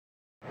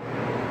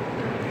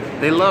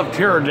They love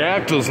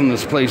pterodactyls in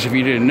this place, if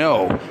you didn't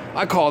know.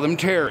 I call them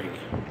Terry.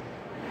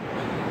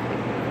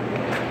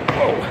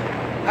 Oh,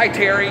 hi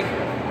Terry.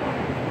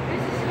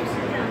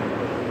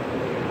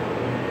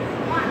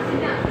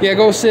 Yeah,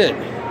 go sit.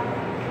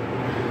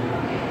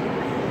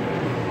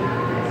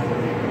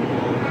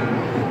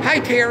 Hi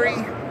Terry.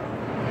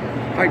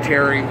 Hi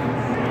Terry.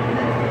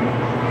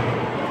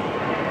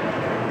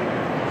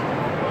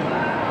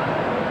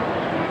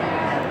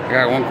 I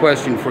got one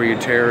question for you,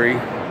 Terry.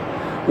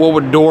 What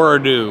would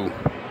Dora do?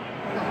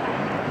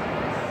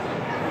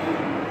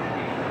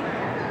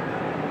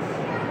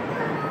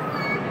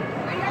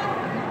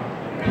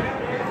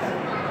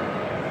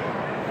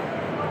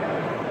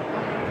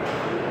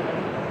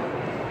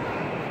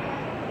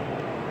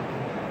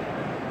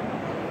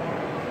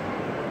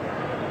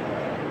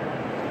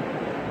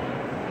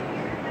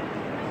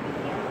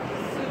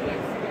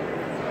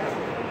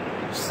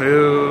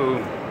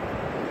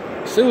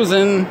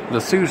 Susan, the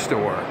Sue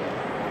store.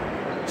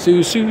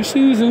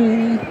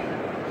 Susan.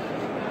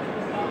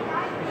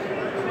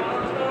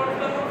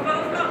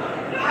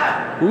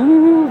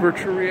 Ooh,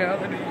 virtual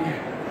reality.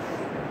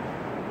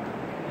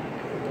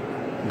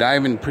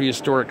 Dive in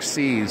prehistoric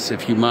seas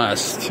if you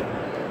must.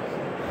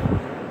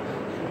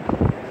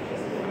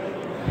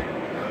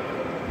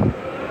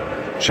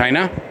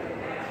 China?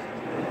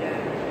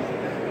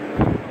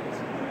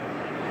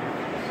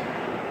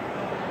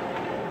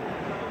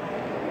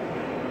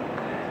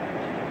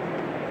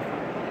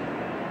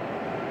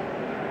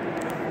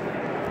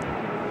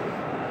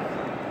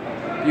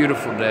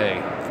 Beautiful day.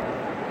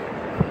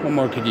 What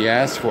more could you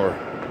ask for?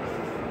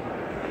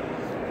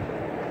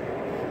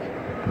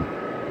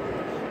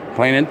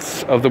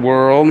 Planets of the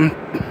world.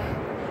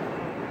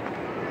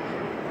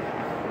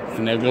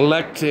 An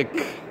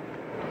eclectic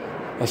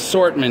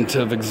assortment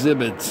of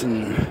exhibits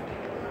and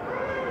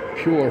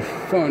pure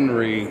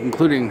funnery,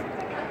 including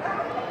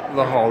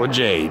the Hall of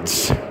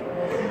Jades.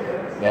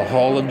 The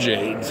Hall of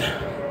Jades.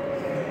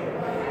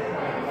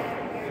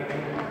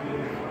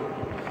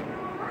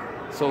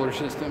 Solar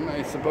system,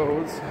 I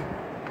suppose.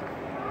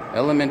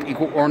 Element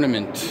equal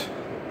ornament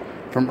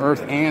from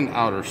Earth and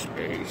outer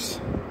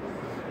space.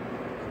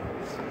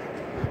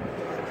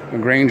 The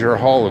Granger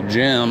Hall of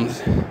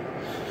Gems.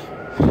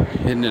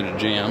 Isn't it a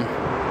gem?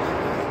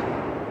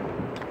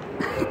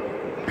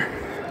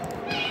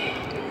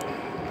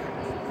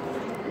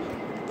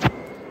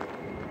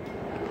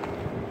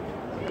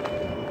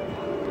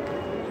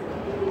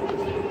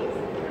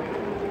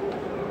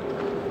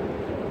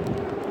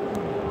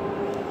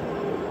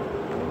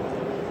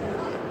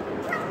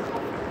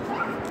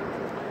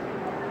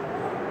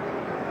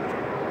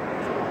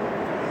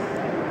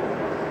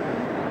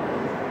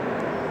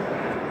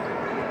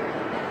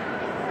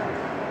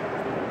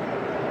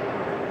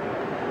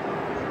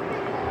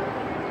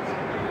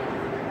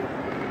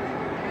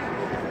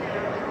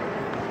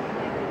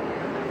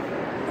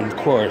 Of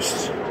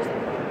course,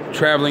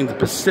 traveling the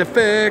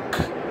Pacific,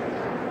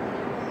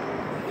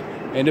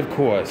 and of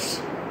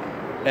course,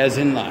 as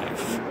in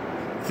life,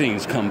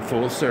 things come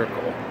full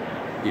circle.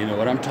 You know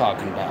what I'm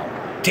talking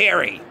about.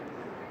 Terry!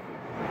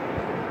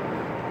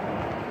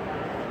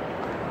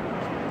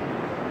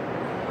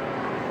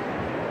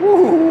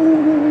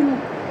 Woo!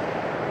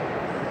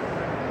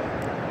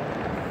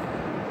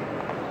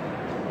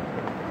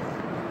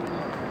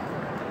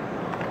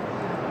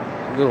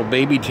 Little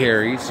baby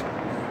Terrys.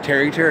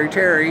 Terry.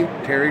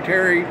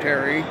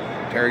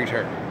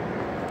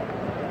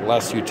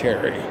 Bless you,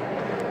 Terry.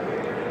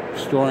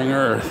 Restoring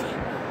Earth.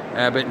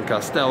 Abbott and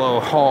Costello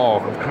Hall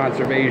of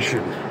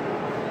Conservation.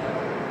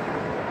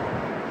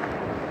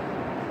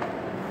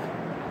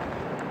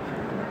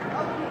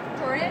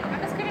 Jordan,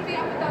 I'm just going to be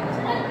up without this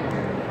phone.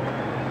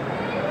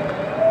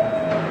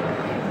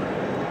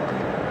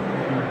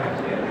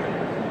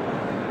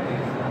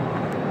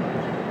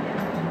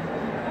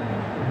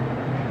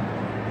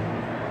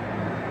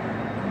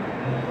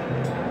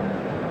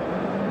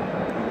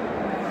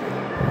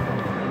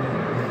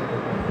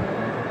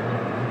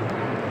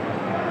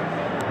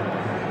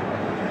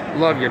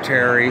 Love you,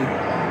 Terry.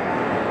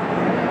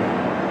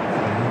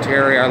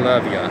 Terry, I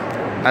love you.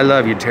 I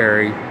love you,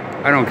 Terry.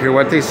 I don't care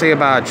what they say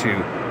about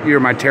you. You're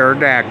my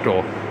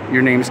pterodactyl.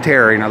 Your name's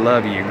Terry, and I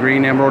love you. Your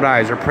green emerald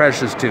eyes are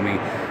precious to me.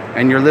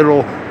 And your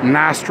little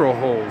nostril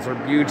holes are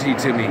beauty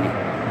to me.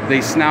 They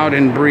snout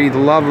and breathe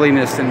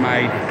loveliness in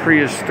my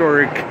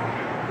prehistoric,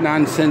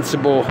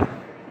 nonsensible,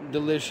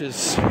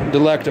 delicious,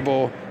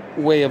 delectable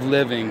way of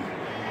living.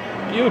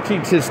 Beauty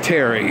 'tis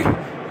Terry.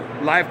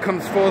 Life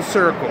comes full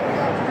circle.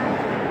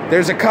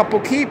 There's a couple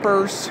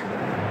keepers.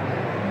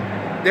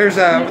 There's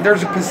a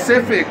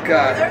Pacific.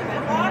 There's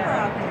water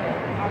out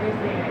there,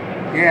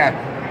 obviously. Yeah.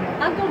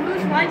 Uncle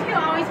Bush, why do you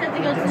always have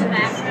to go to the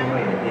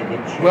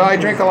bathroom? Well, I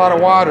drink a lot of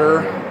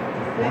water.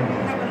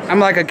 I'm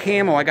like a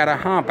camel. I got a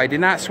hump. I did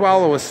not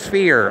swallow a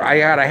sphere. I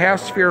had a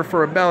half sphere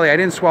for a belly. I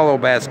didn't swallow a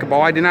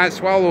basketball. I did not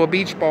swallow a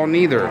beach ball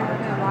neither.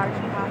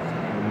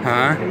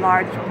 Huh?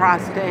 Large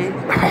prostate.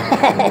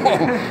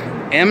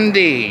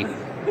 MD.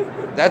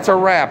 That's a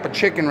wrap, a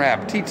chicken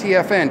wrap.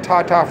 TTFN,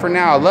 ta-ta for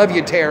now. Love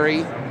you,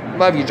 Terry.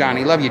 Love you,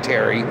 Johnny. Love you,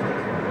 Terry.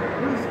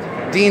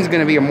 Dean's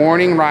going to be a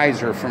morning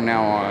riser from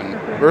now on.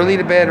 Early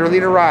to bed, early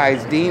to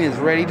rise. Dean is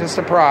ready to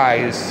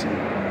surprise.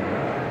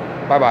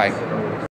 Bye-bye.